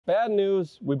Bad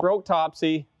news, we broke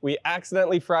Topsy. We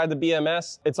accidentally fried the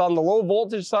BMS. It's on the low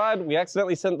voltage side. We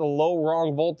accidentally sent the low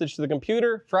wrong voltage to the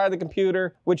computer, fried the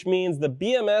computer, which means the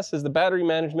BMS is the battery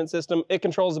management system. It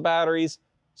controls the batteries,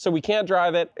 so we can't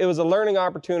drive it. It was a learning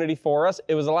opportunity for us.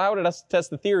 It was allowed us to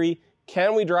test the theory.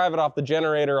 Can we drive it off the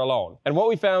generator alone? And what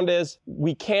we found is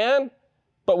we can,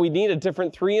 but we need a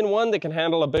different 3-in-1 that can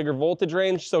handle a bigger voltage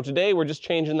range. So today we're just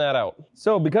changing that out.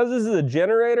 So because this is a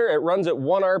generator, it runs at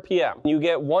 1 RPM. You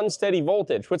get 1 steady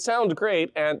voltage, which sounds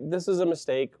great. And this is a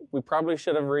mistake. We probably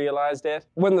should have realized it.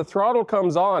 When the throttle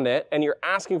comes on it and you're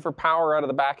asking for power out of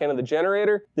the back end of the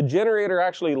generator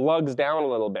actually lugs down a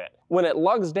little bit. When it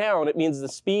lugs down, it means the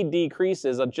speed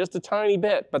decreases just a tiny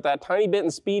bit, but that tiny bit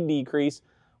in speed decrease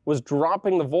was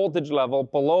dropping the voltage level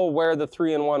below where the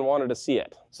 3-in-1 wanted to see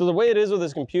it. So the way it is with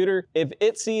this computer, if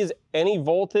it sees any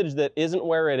voltage that isn't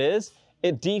where it is,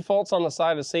 it defaults on the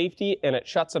side of safety and it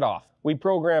shuts it off. We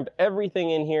programmed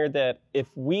everything in here that if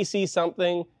we see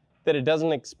something that it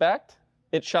doesn't expect,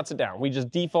 it shuts it down. We just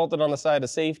defaulted on the side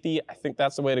of safety. I think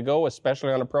that's the way to go,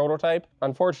 especially on a prototype.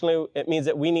 Unfortunately, it means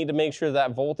that we need to make sure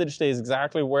that voltage stays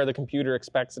exactly where the computer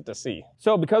expects it to see.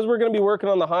 So because we're gonna be working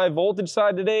on the high voltage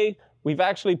side today, we've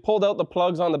actually pulled out the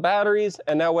plugs on the batteries,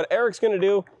 and now what Eric's gonna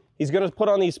do, he's gonna put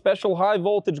on these special high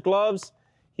voltage gloves.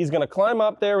 He's gonna climb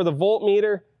up there with a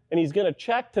voltmeter, and he's gonna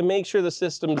check to make sure the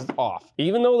system's off.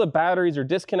 Even though the batteries are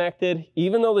disconnected,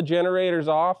 even though the generator's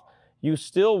off, you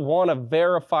still wanna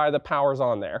verify the power's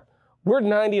on there. We're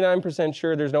 99%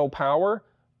 sure there's no power,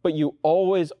 but you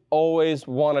always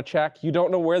wanna check. You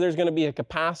don't know where there's gonna be a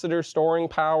capacitor storing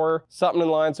power, something in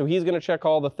line. So he's gonna check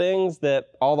all the things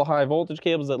all the high voltage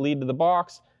cables that lead to the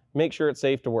box, make sure it's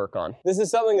safe to work on. This is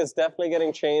something that's definitely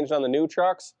getting changed on the new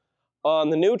trucks.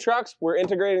 On the new trucks, we're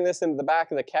integrating this into the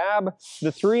back of the cab.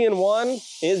 The 3-in-1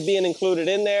 is being included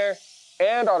in there.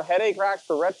 And on headache racks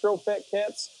for retrofit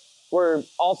kits, we're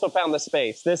also found the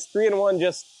space. This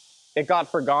 3-in-1 it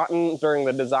got forgotten during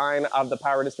the design of the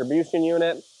power distribution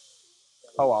unit.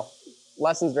 Oh well,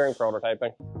 lessons during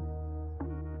prototyping.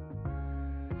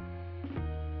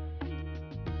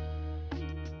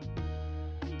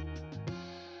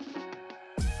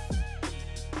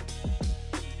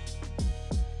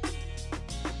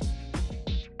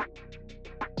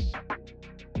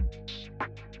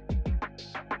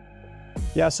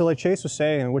 Yeah, so like Chase was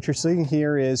saying, what you're seeing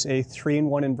here is a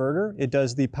 3-in-1 inverter. It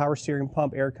does the power steering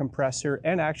pump, air compressor,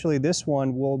 and actually this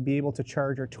one will be able to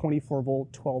charge our 24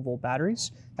 volt, 12 volt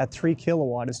batteries at 3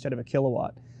 kilowatt instead of a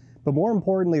kilowatt. But more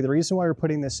importantly, the reason why we're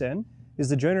putting this in is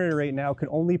the generator right now can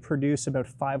only produce about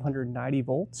 590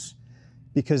 volts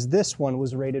because this one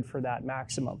was rated for that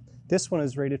maximum. This one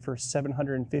is rated for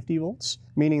 750 volts,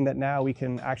 meaning that now we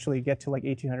can actually get to like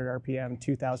 1800 RPM,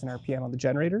 2000 RPM on the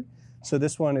generator. So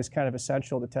this one is kind of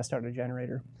essential to test out a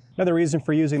generator. Another reason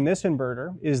for using this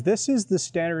inverter is this is the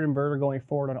standard inverter going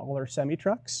forward on all our semi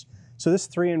trucks. So this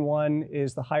 3-in-1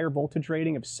 is the higher voltage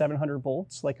rating of 700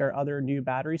 volts like our other new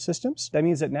battery systems. That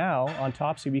means that now on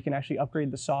Topsy we can actually upgrade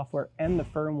the software and the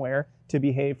firmware to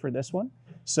behave for this one.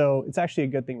 So it's actually a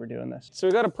good thing we're doing this. So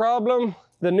we got a problem.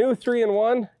 The new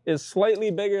 3-in-1 is slightly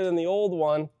bigger than the old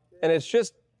one, and it's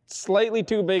just slightly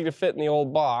too big to fit in the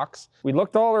old box. We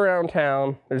looked all around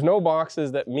town. There's no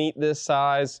boxes that meet this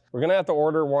size. We're gonna have to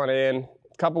order one in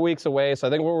a couple weeks away. So I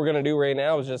think what we're gonna do right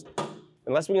now is just,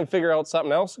 unless we can figure out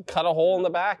something else, cut a hole in the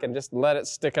back and just let it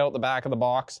stick out the back of the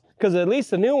box. Because at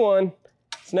least the new one,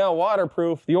 it's now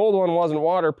waterproof. The old one wasn't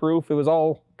waterproof. It was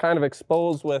all kind of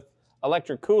exposed with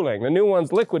electric cooling. The new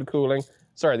one's liquid cooling.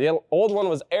 Sorry, the old one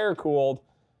was air cooled.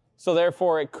 So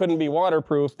therefore it couldn't be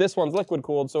waterproof. This one's liquid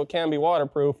cooled, so it can be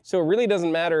waterproof. So it really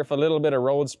doesn't matter if a little bit of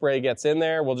road spray gets in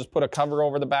there. We'll just put a cover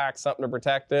over the back, something to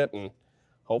protect it, and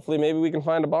hopefully maybe we can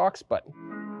find a box, but.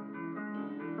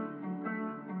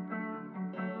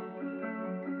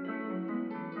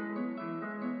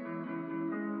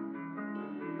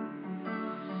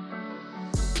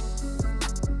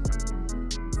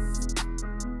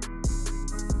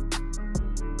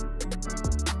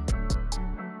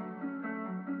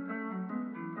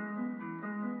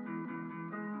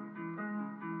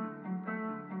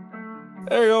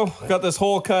 There you go, got this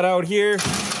hole cut out here.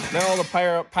 Now all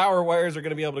the power wires are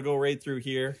gonna be able to go right through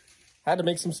here. Had to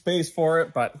make some space for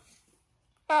it, but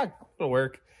it'll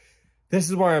work. This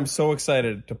is why I'm so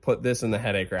excited to put this in the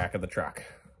headache rack of the truck.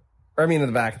 Or I mean in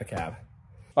the back of the cab.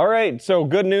 All right, so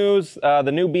good news, the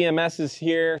new BMS is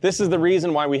here. This is the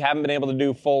reason why we haven't been able to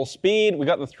do full speed. We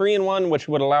got the 3-in-1, which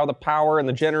would allow the power and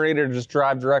the generator to just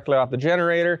drive directly off the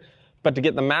generator. But to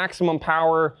get the maximum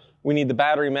power, we need the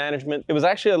battery management. It was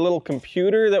actually a little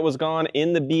computer that was gone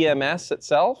in the BMS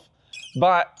itself.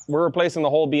 But we're replacing the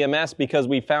whole BMS because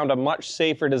we found a much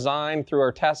safer design through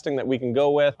our testing that we can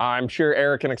go with. I'm sure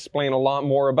Eric can explain a lot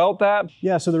more about that.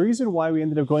 Yeah, so the reason why we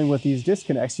ended up going with these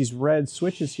disconnects, these red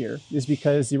switches here, is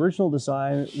because the original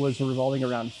design was revolving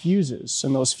around fuses.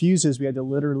 And those fuses we had to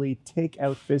literally take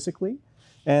out physically.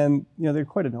 And they're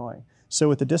quite annoying. So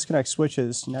with the disconnect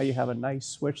switches, now you have a nice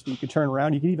switch that you can turn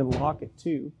around. You can even lock it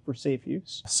too for safe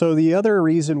use. So the other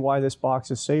reason why this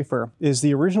box is safer is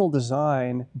the original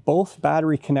design, both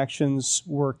battery connections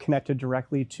were connected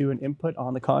directly to an input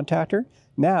on the contactor.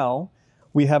 Now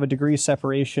we have a degree of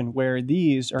separation where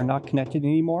these are not connected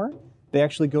anymore. They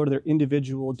actually go to their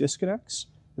individual disconnects,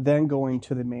 then going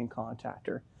to the main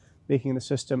contactor, making the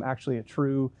system actually a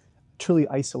truly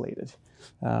isolated.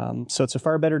 So it's a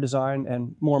far better design,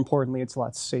 and more importantly, it's a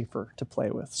lot safer to play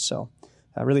with. So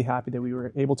really happy that we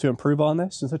were able to improve on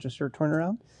this in such a short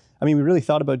turnaround. I mean, we really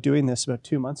thought about doing this about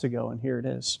 2 months ago, and here it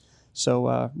is.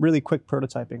 So really quick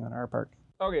prototyping on our part.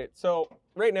 Okay, so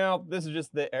right now, this is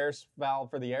just the air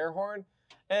valve for the air horn.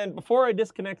 And before I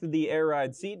disconnected the air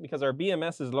ride seat, because our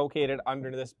BMS is located under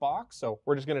this box, so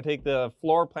we're just gonna take the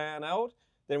floor pan out,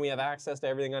 then we have access to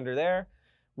everything under there.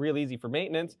 Real easy for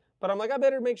maintenance. But I'm like, I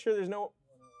better make sure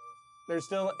there's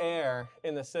still air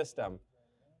in the system.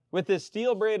 With this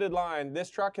steel braided line, this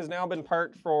truck has now been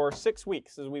parked for 6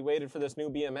 weeks as we waited for this new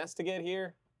BMS to get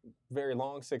here. Very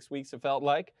long 6 weeks, it felt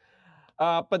like.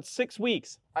 But 6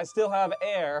 weeks, I still have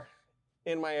air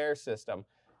in my air system.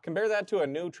 Compare that to a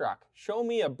new truck. Show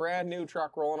me a brand new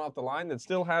truck rolling off the line that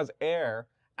still has air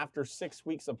after 6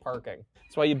 weeks of parking.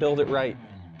 That's why you build it right.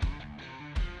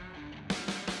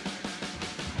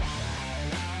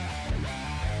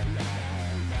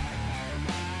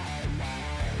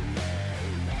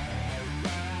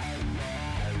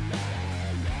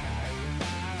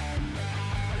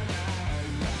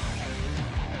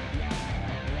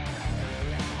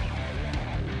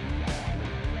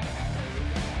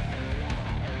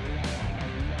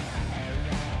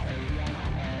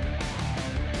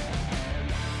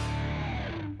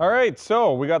 All right,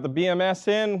 so we got the BMS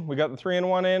in, we got the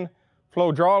 3-in-1 in.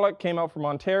 Flowdraulic came out from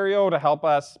Ontario to help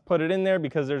us put it in there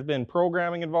because there's been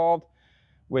programming involved,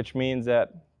 which means that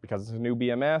because it's a new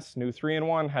BMS, new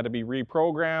 3-in-1, had to be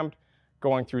reprogrammed,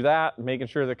 going through that, making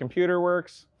sure the computer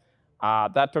works.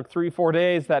 That took 3-4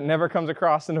 days. That never comes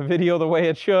across in a video the way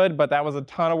it should, but that was a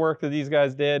ton of work that these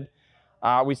guys did.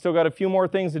 We still got a few more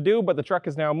things to do, but the truck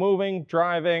is now moving,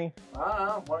 driving.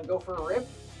 Want to go for a rip?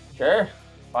 Sure,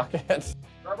 fuck it.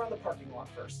 Drive around the parking lot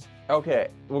first. Okay,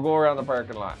 we'll go around the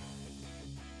parking lot.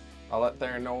 I'll let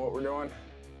Theron know what we're doing.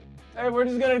 Hey, we're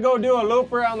just gonna go do a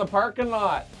loop around the parking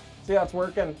lot. See how it's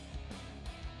working.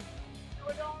 Do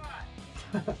a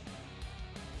donut!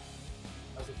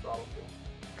 How's the throttle feel?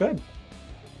 Good.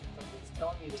 It's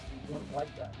telling me that you don't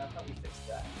like that. How come we fixed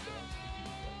that?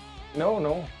 No.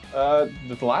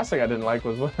 The last thing I didn't like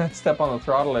was when I stepped on the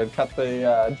throttle and cut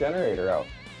the generator out.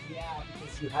 Yeah,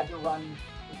 because you had to run,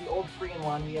 with the old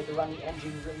 3-in-1, we had to run the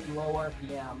engine really low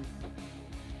RPM.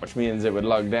 Which means it would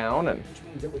lug down and... Which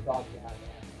means it would dog you out.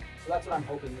 So that's what I'm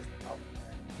hoping is the problem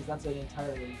there. Because that's an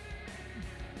entirely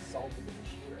solvable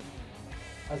issue.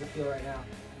 How's it feel right now?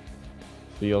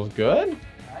 Feels good.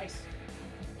 Nice.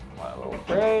 Apply a little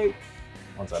brake.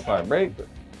 Once I apply a brake,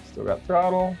 still got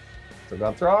throttle.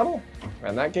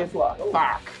 And that gate's locked. Oh.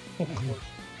 Fuck.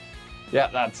 Yeah,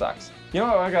 that sucks. You know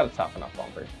what? I got a tough enough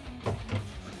bumper.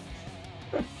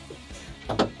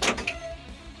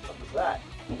 What was that?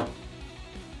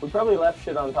 We probably left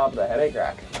shit on top of the headache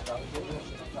rack.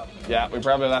 Yeah, we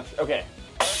probably left. Okay.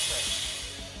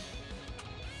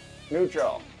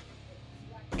 Neutral.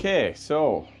 Okay,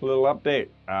 so a little update.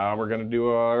 We're gonna do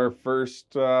our first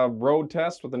road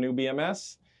test with the new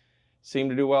BMS.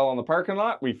 Seemed to do well on the parking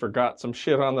lot. We forgot some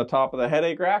shit on the top of the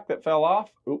headache rack that fell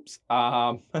off. Oops.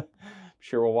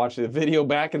 Sure we'll watch the video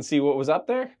back and see what was up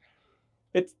there.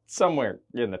 It's somewhere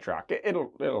in the truck.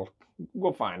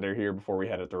 We'll find her here before we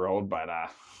head at the road, but I'm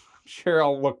sure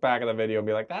I'll look back at the video and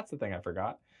be like, that's the thing I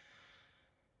forgot.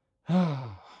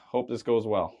 Hope this goes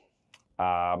well.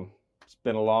 It's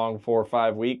been a long 4 or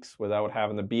 5 weeks without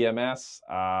having the BMS.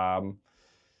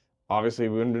 Obviously,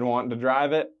 we've been wanting to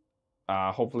drive it.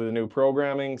 Hopefully the new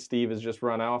programming, Steve has just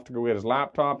run off to go get his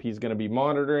laptop. He's going to be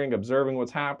monitoring, observing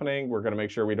what's happening. We're going to make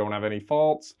sure we don't have any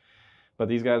faults. But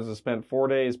these guys have spent 4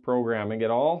 days programming it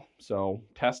all, so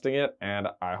testing it, and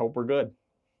I hope we're good.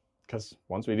 Because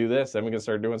once we do this, then we can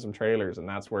start doing some trailers, and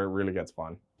that's where it really gets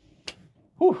fun.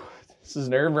 Whew, this is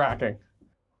nerve-wracking.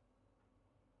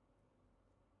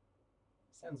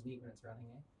 Sounds neat when it's running,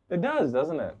 eh? It does,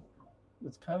 doesn't it?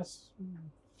 It's kind of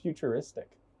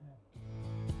futuristic.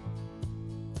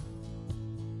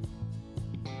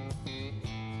 Yeah.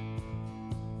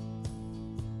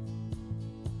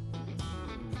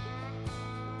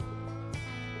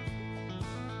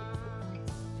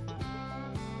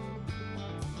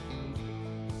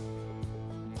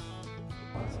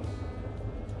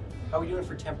 How are we doing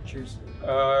for temperatures?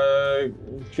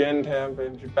 Gen temp,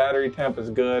 battery temp is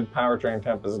good, powertrain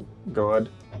temp is good.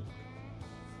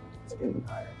 It's getting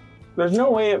higher. There's no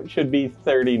way it should be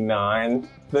 39,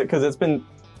 because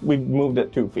we've moved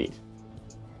it 2 feet.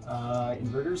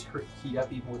 Inverters heat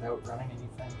up even without running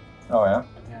anything. Oh yeah?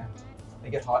 Yeah. They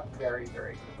get hot very,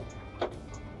 very quickly.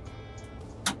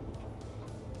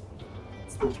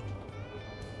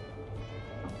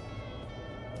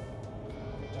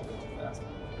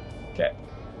 Okay.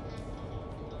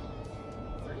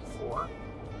 34.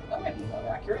 That might be about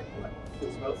accurate. It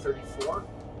was about 34.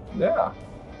 Yeah.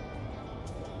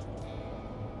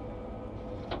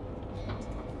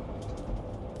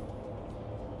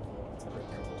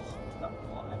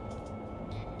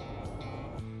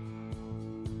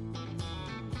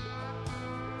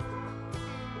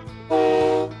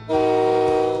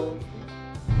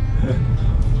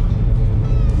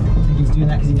 He's doing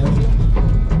that because he knows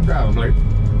it. Probably.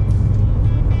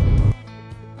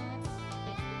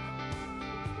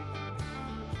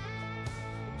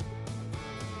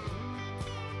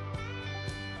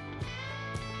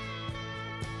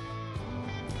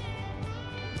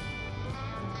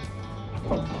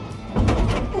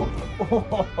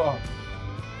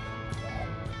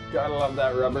 Gotta love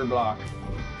that rubber block.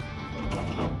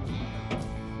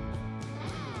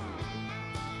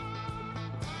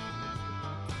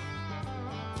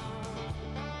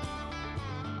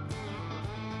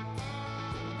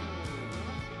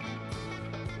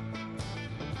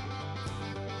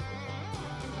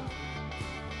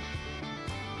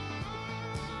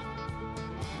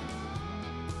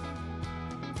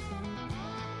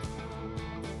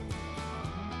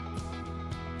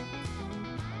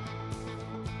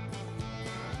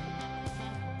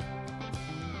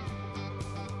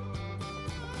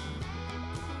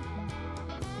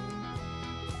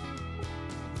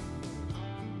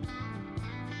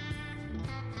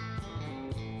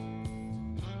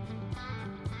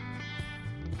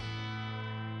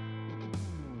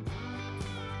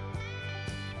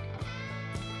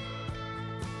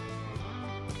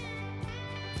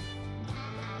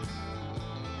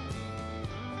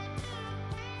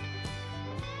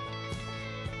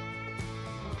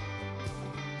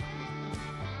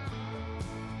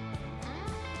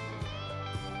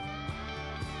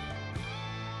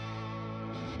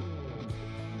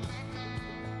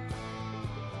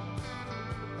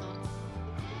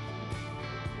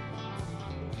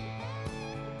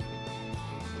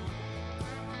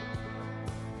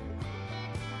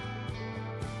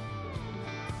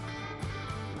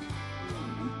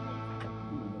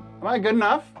 Am I good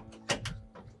enough?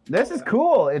 This is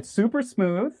cool. It's super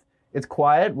smooth. It's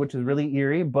quiet, which is really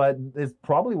eerie, but it's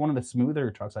probably one of the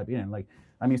smoother trucks I've been in. Like,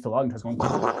 I'm used to logging trucks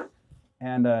going,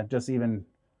 and just even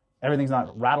everything's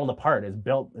not rattled apart. It's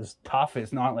built, it's tough.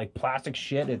 It's not like plastic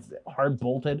shit. It's hard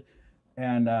bolted,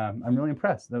 and I'm really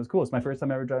impressed. That was cool. It's my first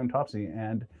time ever driving Topsy,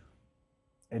 and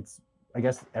it's, I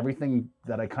guess, everything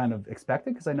that I kind of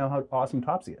expected because I know how awesome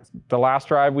Topsy is. The last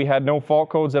drive, we had no fault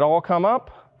codes at all come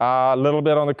up. A little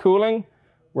bit on the cooling.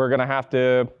 We're gonna have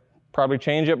to probably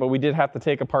change it, but we did have to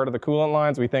take apart of the coolant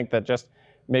lines. We think that just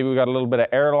maybe we got a little bit of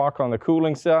airlock on the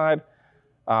cooling side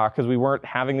because we weren't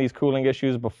having these cooling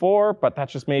issues before, but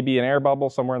that's just maybe an air bubble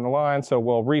somewhere in the line. So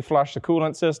we'll reflush the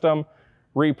coolant system,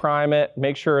 reprime it,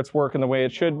 make sure it's working the way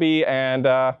it should be, and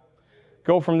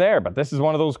go from there. But this is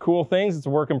one of those cool things. It's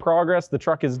a work in progress. The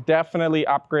truck is definitely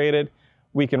upgraded.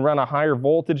 We can run a higher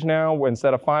voltage now.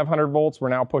 Instead of 500 volts, we're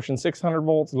now pushing 600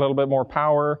 volts, a little bit more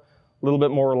power, a little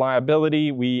bit more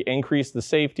reliability. We increased the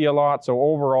safety a lot. So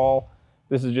overall,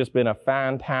 this has just been a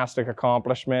fantastic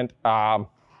accomplishment.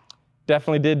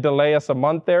 Definitely did delay us a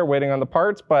month there waiting on the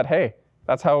parts, but hey,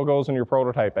 that's how it goes when you're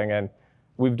prototyping, and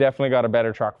we've definitely got a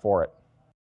better truck for it.